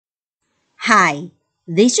Hi,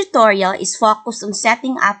 this tutorial is focused on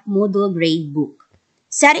setting up Moodle Gradebook.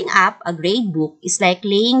 Setting up a gradebook is like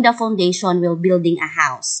laying the foundation while building a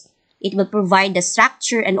house. It will provide the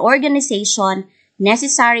structure and organization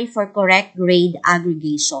necessary for correct grade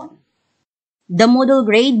aggregation. The Moodle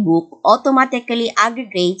Gradebook automatically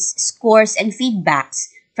aggregates scores and feedbacks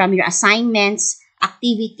from your assignments,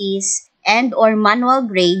 activities, and/or manual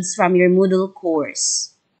grades from your Moodle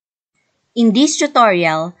course. In this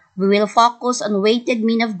tutorial, we will focus on weighted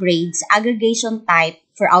mean of grades aggregation type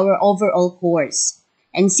for our overall course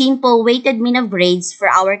and simple weighted mean of grades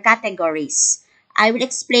for our categories. I will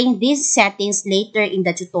explain these settings later in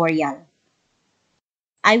the tutorial.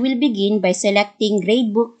 I will begin by selecting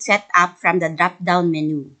Gradebook Setup from the drop-down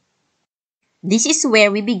menu. This is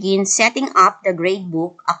where we begin setting up the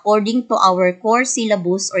gradebook according to our course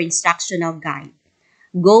syllabus or instructional guide.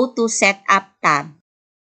 Go to Setup tab.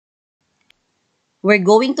 We're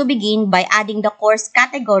going to begin by adding the course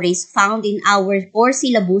categories found in our course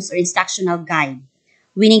syllabus or instructional guide.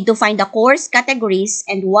 We need to find the course categories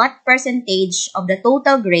and what percentage of the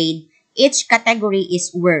total grade each category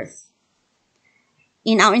is worth.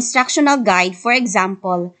 In our instructional guide, for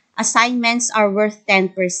example, assignments are worth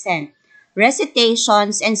 10%.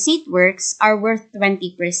 Recitations and seatworks are worth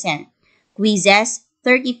 20%. Quizzes,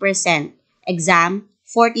 30%. Exam,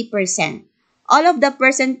 40%. All of the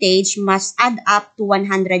percentage must add up to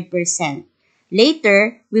 100%.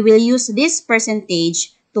 Later, we will use this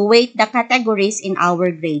percentage to weight the categories in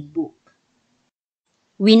our gradebook.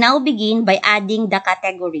 We now begin by adding the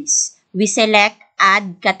categories. We select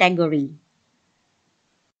Add Category.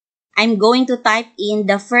 I'm going to type in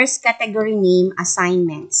the first category name,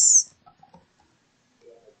 Assignments.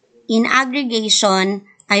 In aggregation,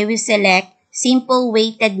 I will select Simple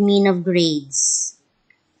Weighted Mean of Grades.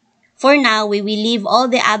 For now, we will leave all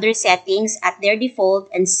the other settings at their default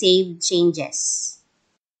and save changes.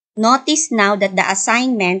 Notice now that the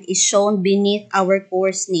assignment is shown beneath our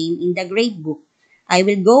course name in the gradebook. I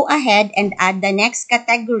will go ahead and add the next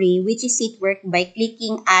category, which is Seatwork, by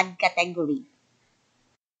clicking Add Category.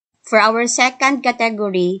 For our second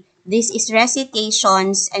category, this is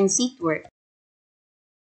Recitations and Seatwork.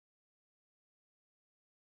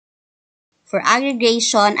 For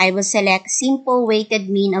aggregation, I will select Simple Weighted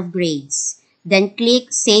Mean of Grades. Then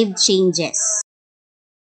click Save Changes.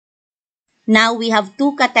 Now we have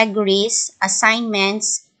two categories,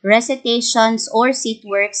 assignments, recitations, or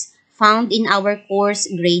seatworks found in our course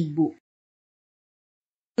gradebook.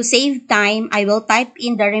 To save time, I will type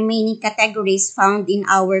in the remaining categories found in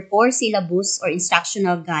our course syllabus or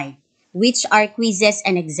instructional guide, which are quizzes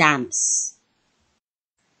and exams.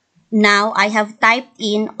 Now, I have typed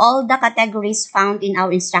in all the categories found in our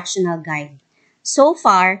instructional guide. So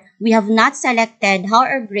far, we have not selected how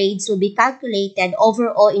our grades will be calculated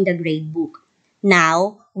overall in the gradebook.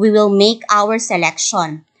 Now, we will make our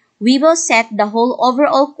selection. We will set the whole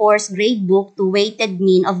overall course gradebook to weighted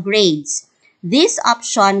mean of grades. This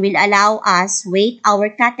option will allow us weight our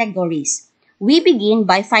categories. We begin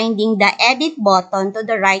by finding the Edit button to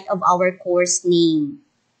the right of our course name.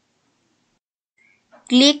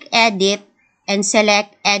 Click Edit and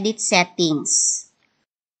select Edit Settings.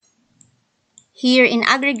 Here in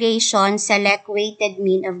Aggregation, select Weighted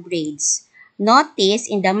Mean of Grades.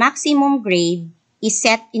 Notice in the maximum grade is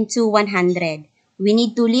set into 100. We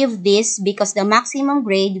need to leave this because the maximum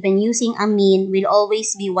grade when using a mean will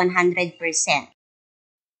always be 100%.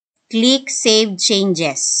 Click Save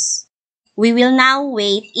Changes. We will now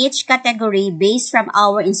weight each category based from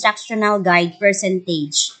our instructional guide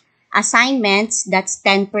percentage. Assignments, that's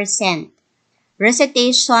 10%.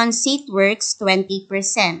 Recitation seatworks,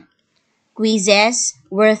 20%. Quizzes,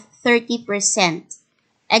 worth 30%.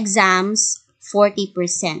 Exams,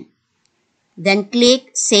 40%. Then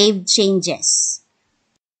click Save Changes.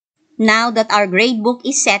 Now that our gradebook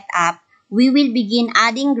is set up, we will begin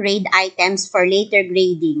adding grade items for later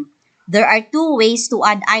grading. There are two ways to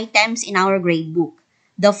add items in our gradebook.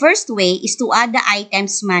 The first way is to add the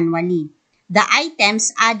items manually. The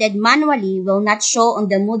items added manually will not show on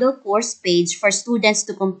the Moodle course page for students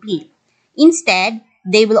to complete. Instead,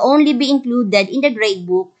 they will only be included in the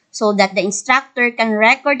gradebook so that the instructor can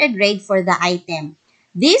record a grade for the item.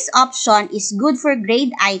 This option is good for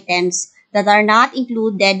grade items that are not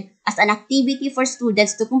included as an activity for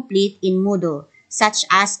students to complete in Moodle, such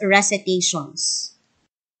as recitations.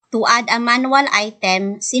 To add a manual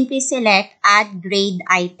item, simply select Add Grade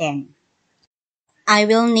Item. I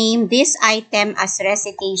will name this item as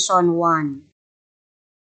Recitation 1.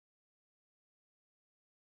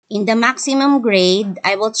 In the maximum grade,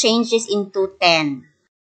 I will change this into 10.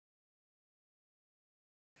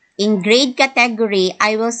 In grade category,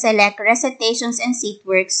 I will select recitations and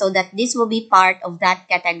seatwork so that this will be part of that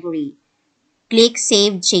category. Click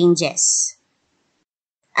Save Changes.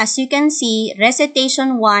 As you can see,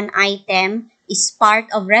 Recitation 1 item is part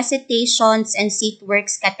of Recitations and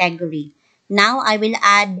Seatworks category. Now I will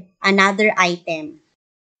add another item.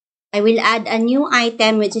 I will add a new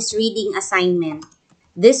item which is Reading Assignment.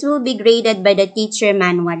 This will be graded by the teacher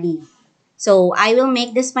manually. So I will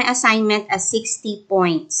make this my assignment as 60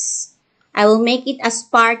 points. I will make it as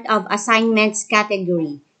part of Assignments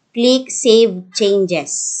category. Click Save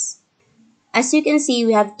Changes. As you can see,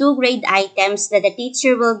 we have two grade items that the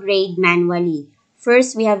teacher will grade manually.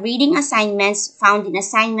 First, we have reading assignments found in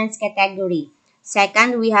assignments category.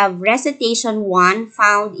 Second, we have recitation 1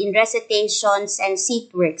 found in recitations and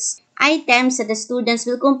seatworks. Items that the students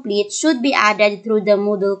will complete should be added through the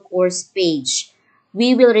Moodle course page.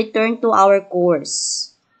 We will return to our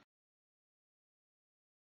course.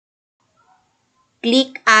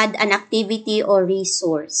 Click Add an activity or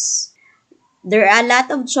resource. There are a lot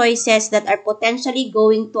of choices that are potentially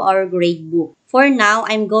going to our gradebook. For now,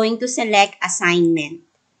 I'm going to select Assignment.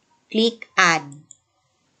 Click Add.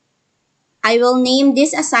 I will name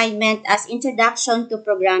this assignment as Introduction to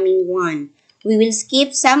Programming 1. We will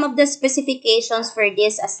skip some of the specifications for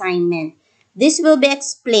this assignment. This will be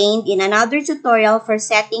explained in another tutorial for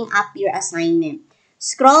setting up your assignment.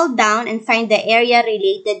 Scroll down and find the area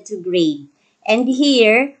related to grade. And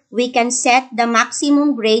here, we can set the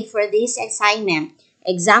maximum grade for this assignment.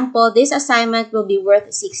 Example, this assignment will be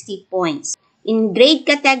worth 60 points. In grade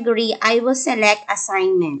category, I will select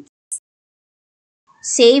Assignment.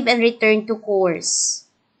 Save and return to course.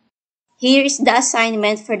 Here is the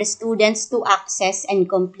assignment for the students to access and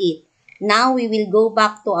complete. Now we will go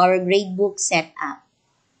back to our gradebook setup.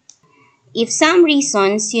 If some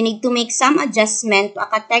reasons you need to make some adjustment to a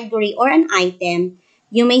category or an item,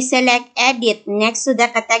 you may select Edit next to the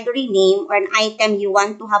category name or an item you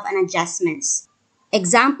want to have an adjustments.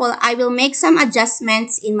 Example, I will make some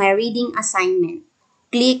adjustments in my reading assignment.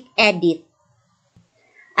 Click Edit.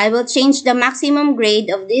 I will change the maximum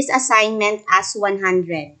grade of this assignment as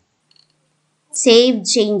 100. Save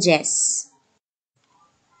changes.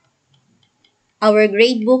 Our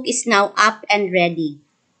gradebook is now up and ready.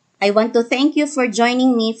 I want to thank you for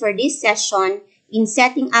joining me for this session in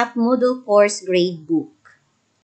setting up Moodle course gradebook.